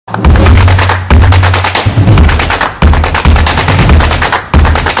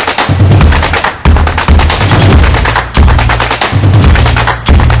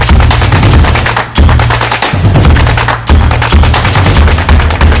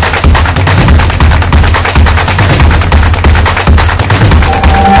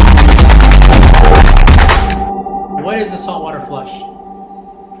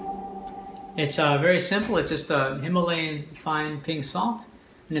It's very simple. It's just a Himalayan fine pink salt,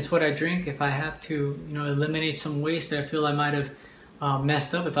 and it's what I drink if I have to, eliminate some waste that I feel I might have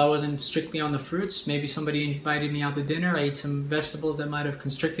messed up. If I wasn't strictly on the fruits, maybe somebody invited me out to dinner, I ate some vegetables that might have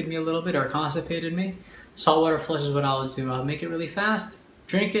constricted me a little bit or constipated me. Saltwater flush is what I'll do. I'll make it really fast,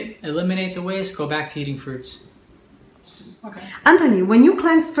 drink it, eliminate the waste, go back to eating fruits. Okay. Anthony, when you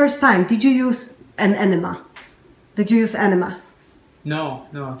cleansed first time, did you use an enema? Did you use enemas? No.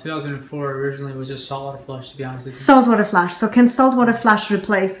 2004 originally was just saltwater flush, to be honest with you. Saltwater flush. So can saltwater flush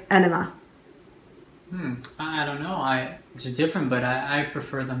replace enemas? I don't know. It's just different, but I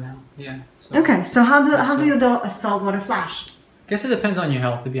prefer them now. Yeah. So, okay. So how do you do a saltwater flush? I guess it depends on your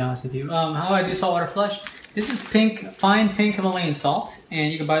health, to be honest with you. How I do saltwater flush. This is fine pink Himalayan salt,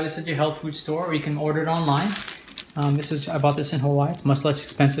 and you can buy this at your health food store, or you can order it online. I bought this in Hawaii. It's much less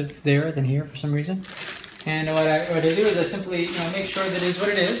expensive there than here for some reason. And what I do is I simply make sure that it is what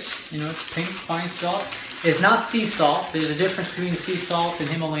it is. It's pink fine salt. It's not sea salt. There's a difference between sea salt and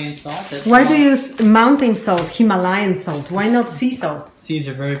Himalayan salt. Why do you use mountain salt, Himalayan salt? Why not sea salt? Seas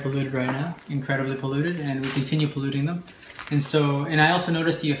are very polluted right now, incredibly polluted, and we continue polluting them. And I also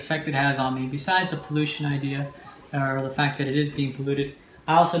noticed the effect it has on me. Besides the pollution idea, or the fact that it is being polluted,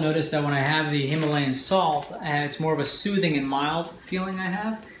 I also noticed that when I have the Himalayan salt, it's more of a soothing and mild feeling I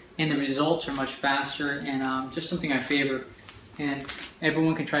have, and the results are much faster, and just something I favor. And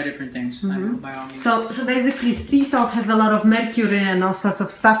everyone can try different things, by all means. So basically sea salt has a lot of mercury and all sorts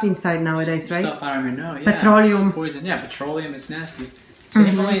of stuff inside nowadays, right? Stuff I don't even know, yeah. Petroleum. It's poison, yeah, petroleum, it's nasty. So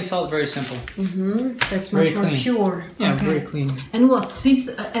Himalayan salt is very simple. That's much more pure. Yeah, very clean. And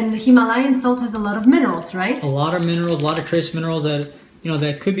and the Himalayan salt has a lot of minerals, right? A lot of minerals, a lot of trace minerals that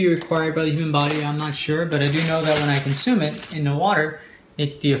that could be required by the human body. I'm not sure, but I do know that when I consume it in the water,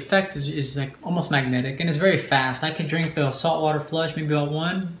 the effect is like almost magnetic, and it's very fast. I can drink the saltwater flush, maybe about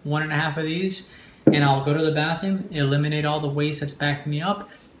one and a half of these, and I'll go to the bathroom, eliminate all the waste that's backing me up,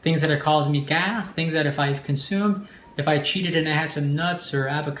 things that are causing me gas, things that if I've consumed, if I cheated and I had some nuts or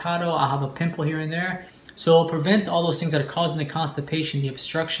avocado, I'll have a pimple here and there. So it'll prevent all those things that are causing the constipation, the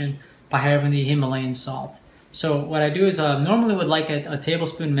obstruction, by having the Himalayan salt. So what I do is normally with like a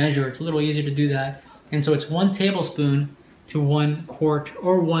tablespoon measure, it's a little easier to do that. And so it's 1 tablespoon to 1 quart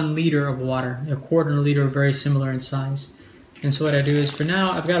or 1 liter of water. A quart and a liter are very similar in size. And so what I do is for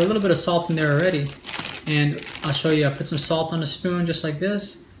now, I've got a little bit of salt in there already. And I'll show you, I put some salt on a spoon just like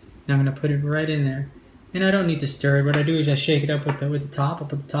this. And I'm gonna put it right in there. And I don't need to stir it. What I do is I shake it up with the top. I'll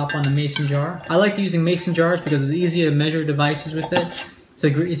put the top on the mason jar. I like using mason jars because it's easy to measure devices with it.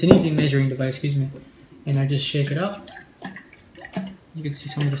 It's an easy measuring device, excuse me. And I just shake it up. You can see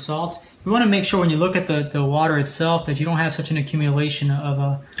some of the salt. You want to make sure when you look at the water itself that you don't have such an accumulation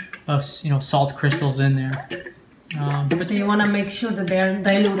of salt crystals in there. So you want to make sure that they're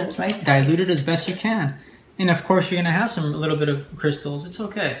diluted, right? Diluted as best you can. And of course you're going to have a little bit of crystals. It's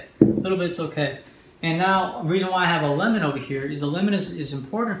okay. A little bit's okay. And now, the reason why I have a lemon over here is the lemon is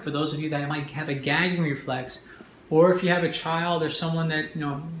important for those of you that might have a gagging reflex, or if you have a child or someone that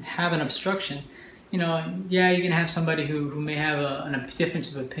have an obstruction. Yeah, you can have somebody who may have a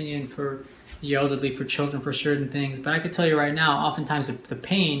difference of opinion for the elderly, for children, for certain things. But I can tell you right now, oftentimes the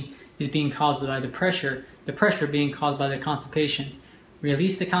pain is being caused by the pressure being caused by the constipation.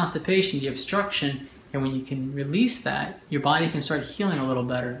 Release the constipation, the obstruction, and when you can release that, your body can start healing a little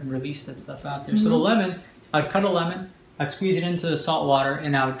better and release that stuff out there. So the lemon, I'd cut a lemon, I'd squeeze it into the salt water,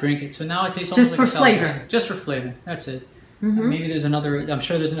 and I would drink it. So now it tastes almost like a salad. Just for flavor. Just for flavor. That's it. Maybe there's I'm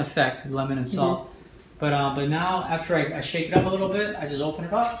sure there's an effect with lemon and salt. But now, after I shake it up a little bit, I just open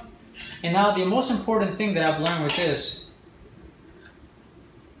it up. And now the most important thing that I've learned with this,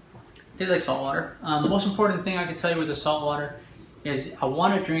 it tastes like salt water. The most important thing I can tell you with the salt water is I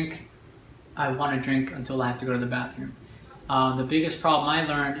want to drink until I have to go to the bathroom. The biggest problem I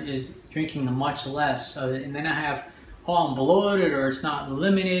learned is drinking much less of it, and then I have, I'm bloated, or it's not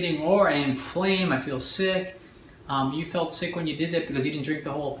eliminating, or I inflame, I feel sick. You felt sick when you did that because you didn't drink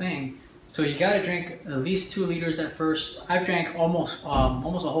the whole thing. So you got to drink at least 2 liters at first. I've drank almost a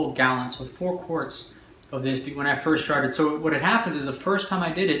whole gallon, so 4 quarts of this when I first started. So what had happens is the first time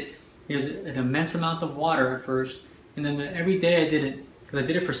I did it, it was an immense amount of water at first, and then every day I did it, because I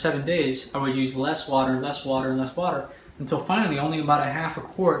did it for 7 days, I would use less water, less water, and less water, until finally only about a half a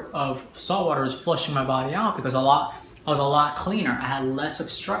quart of salt water was flushing my body out because I was a lot cleaner. I had less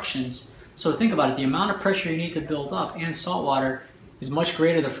obstructions. So think about it, the amount of pressure you need to build up and salt water is much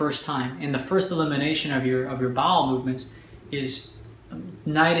greater the first time. And the first elimination of your bowel movements is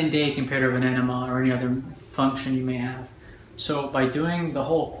night and day compared to an enema or any other function you may have. So by doing the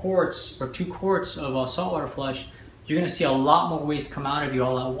whole quarts or 2 quarts of saltwater flush, you're going to see a lot more waste come out of you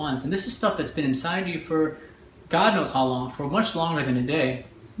all at once. And this is stuff that's been inside you for God knows how long, for much longer than a day.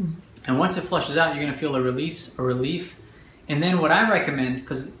 And once it flushes out, you're going to feel a release, a relief. And then what I recommend,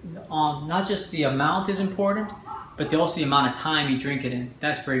 because not just the amount is important, but also the amount of time you drink it in.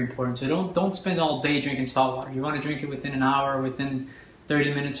 That's very important. So don't spend all day drinking salt water. You want to drink it within an hour, within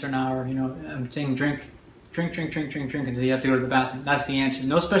 30 minutes or an hour. You know, I'm saying drink until you have to go to the bathroom. That's the answer.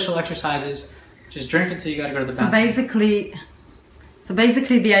 No special exercises. Just drink until you got to go to the bathroom. So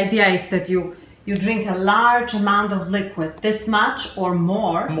basically the idea is that you drink a large amount of liquid, this much or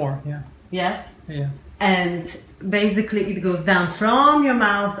more. More, yeah. Yes? Yeah. And basically it goes down from your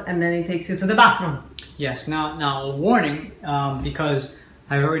mouth and then it takes you to the bathroom. Yes. Now a warning, because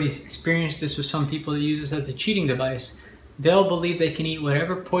I've already experienced this with some people that use this as a cheating device. They'll believe they can eat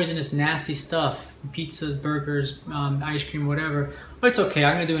whatever poisonous, nasty stuff, pizzas, burgers, ice cream, whatever. But it's okay,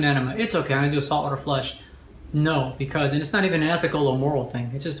 I'm going to do an enema. It's okay, I'm going to do a saltwater flush. No, because, and it's not even an ethical or moral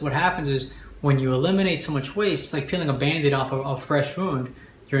thing. It's just what happens is when you eliminate so much waste, it's like peeling a Band-Aid off a fresh wound.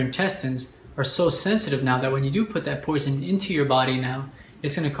 Your intestines are so sensitive now that when you do put that poison into your body now,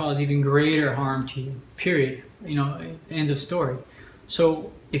 it's going to cause even greater harm to you, period. You know, end of story.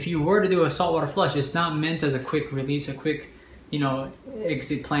 So if you were to do a saltwater flush, it's not meant as a quick release, a quick, you know,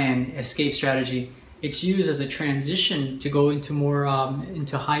 exit plan, escape strategy. It's used as a transition to go into more,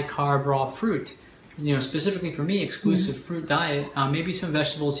 into high carb raw fruit. You know, specifically for me, exclusive fruit diet, maybe some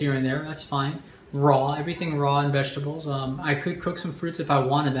vegetables here and there, that's fine. Raw, everything raw and vegetables. I could cook some fruits if I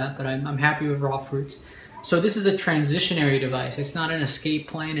wanted that, but I'm happy with raw fruits. So this is a transitionary device. It's not an escape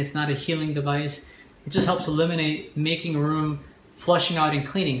plan, it's not a healing device. It just helps eliminate making room, flushing out and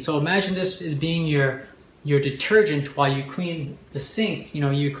cleaning. So imagine this as being your detergent while you clean the sink. You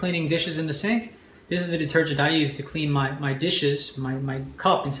know, you're cleaning dishes in the sink. This is the detergent I use to clean my dishes, my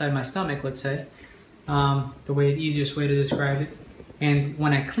cup inside my stomach, let's say. The easiest way to describe it. And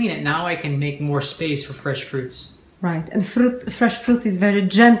when I clean it, now I can make more space for fresh fruits. Right, and fresh fruit is very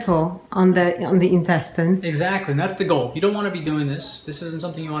gentle on the intestine. Exactly, and that's the goal. You don't want to be doing this. This isn't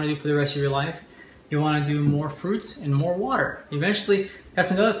something you want to do for the rest of your life. You want to do more fruits and more water. Eventually,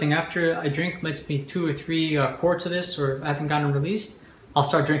 that's another thing. After I drink, let's be 2 or 3 quarts of this, or I haven't gotten released, I'll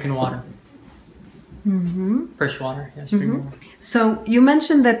start drinking water. Fresh water, yes, water. So you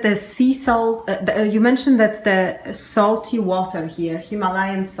mentioned that the sea salt, you mentioned that the salty water here,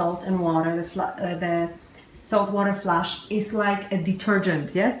 Himalayan salt and water, the saltwater flush is like a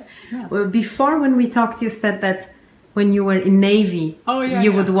detergent, yes? Yeah. Well, before when we talked, you said that when you were in Navy,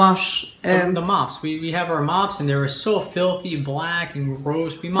 you would wash... the mops. We have our mops and they were so filthy, black and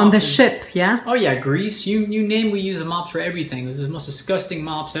gross. We mop on the them. ship, yeah? Oh yeah, grease. You name, we use the mops for everything. It was the most disgusting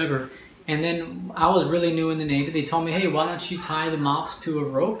mops ever. And then I was really new in the Navy. They told me, hey, why don't you tie the mops to a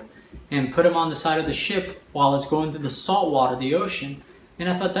rope and put them on the side of the ship while it's going through the salt water, the ocean. And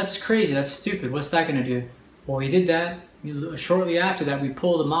I thought, that's crazy, that's stupid. What's that going to do? Well, we did that. Shortly after that, we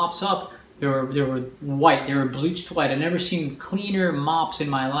pulled the mops up. They were white. They were bleached white. I've never seen cleaner mops in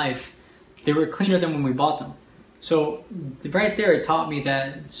my life. They were cleaner than when we bought them. So right there, it taught me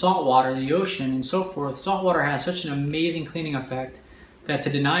that salt water, the ocean, and so forth, salt water has such an amazing cleaning effect that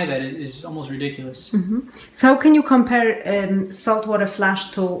to deny that is almost ridiculous. So how can you compare saltwater flush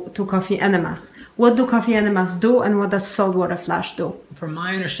to coffee enemas? What do coffee enemas do and what does saltwater flush do? From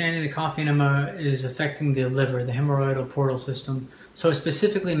my understanding, the coffee enema is affecting the liver, the hemorrhoidal portal system. So it's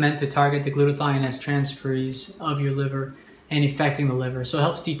specifically meant to target the glutathione transferase of your liver and affecting the liver. So it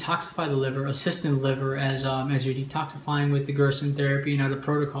helps detoxify the liver, assisting the liver as you're detoxifying with the Gerson therapy and other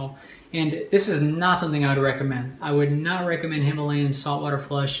protocol. And this is not something I would recommend. I would not recommend Himalayan saltwater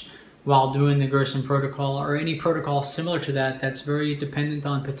flush while doing the Gerson protocol or any protocol similar to that that's very dependent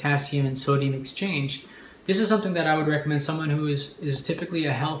on potassium and sodium exchange. This is something that I would recommend someone who is typically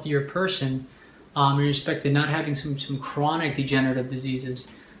a healthier person in respect to not having some chronic degenerative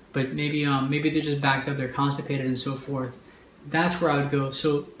diseases, but maybe they're just backed up, they're constipated and so forth. That's where I would go.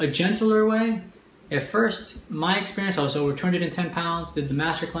 So a gentler way. At first, my experience, I was over 210 pounds, did the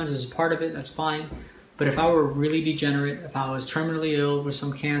master cleanse as part of it, that's fine. But if I were really degenerate, if I was terminally ill with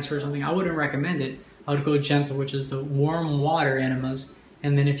some cancer or something, I wouldn't recommend it. I would go gentle, which is the warm water enemas.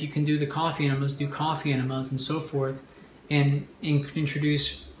 And then if you can do the coffee enemas, do coffee enemas and so forth. And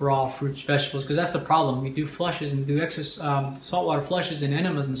introduce raw fruits, vegetables, because that's the problem. We do flushes and do saltwater flushes and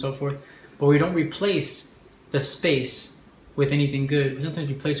enemas and so forth, but we don't replace the space with anything good. We sometimes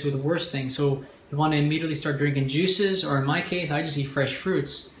replace it with the worst thing. So you want to immediately start drinking juices, or in my case, I just eat fresh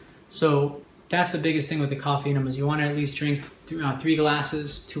fruits. So that's the biggest thing with the coffee enemas. You want to at least drink 3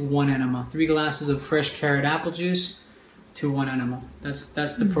 glasses to 1 enema. 3 glasses of fresh carrot apple juice to 1 enema. That's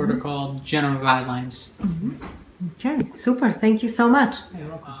the protocol, general guidelines. Okay, super. Thank you so much.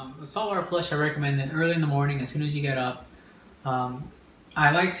 The saltwater flush, I recommend it early in the morning as soon as you get up.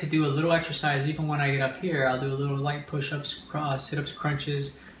 I like to do a little exercise even when I get up here. I'll do a little light push-ups, sit-ups,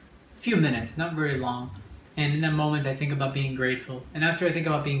 crunches, a few minutes, not very long. And in that moment, I think about being grateful. And after I think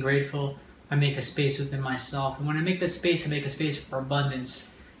about being grateful, I make a space within myself. And when I make that space, I make a space for abundance.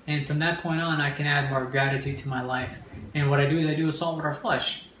 And from that point on, I can add more gratitude to my life. And what I do is I do a saltwater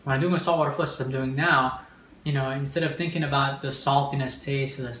flush. When I'm doing a saltwater flush, as I'm doing now, you know, instead of thinking about the saltiness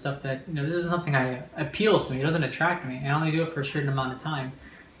taste or the stuff that, you know, this is something that appeals to me, it doesn't attract me. I only do it for a certain amount of time.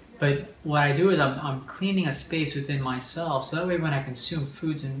 But what I do is I'm cleaning a space within myself, so that way when I consume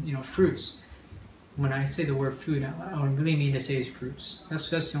foods and, you know, fruits, when I say the word food, I really mean to say is fruits. That's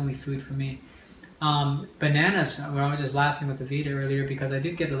the only food for me. Bananas, I was just laughing with Avita earlier because I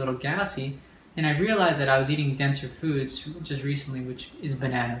did get a little gassy, and I realized that I was eating denser foods just recently, which is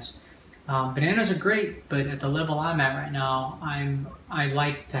bananas. Bananas are great, but at the level I'm at right now, I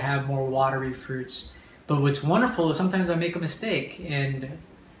like to have more watery fruits. But what's wonderful is sometimes I make a mistake, and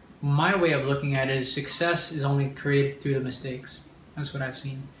my way of looking at it is success is only created through the mistakes. That's what I've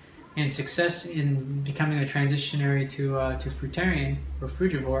seen. And success in becoming a transitionary to fruitarian or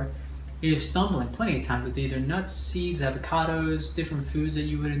frugivore is stumbling plenty of times with either nuts, seeds, avocados, different foods that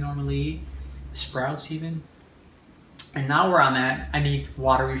you wouldn't normally eat, sprouts even. And now where I'm at, I need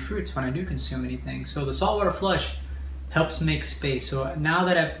watery fruits when I do consume anything. So the saltwater flush helps make space. So now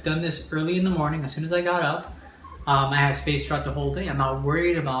that I've done this early in the morning, as soon as I got up, I have space throughout the whole day. I'm not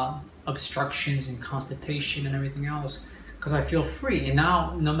worried about obstructions and constipation and everything else because I feel free. And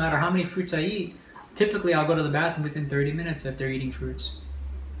now, no matter how many fruits I eat, typically I'll go to the bathroom within 30 minutes after eating fruits.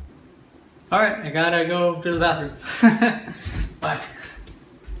 All right, I gotta go to the bathroom. Bye.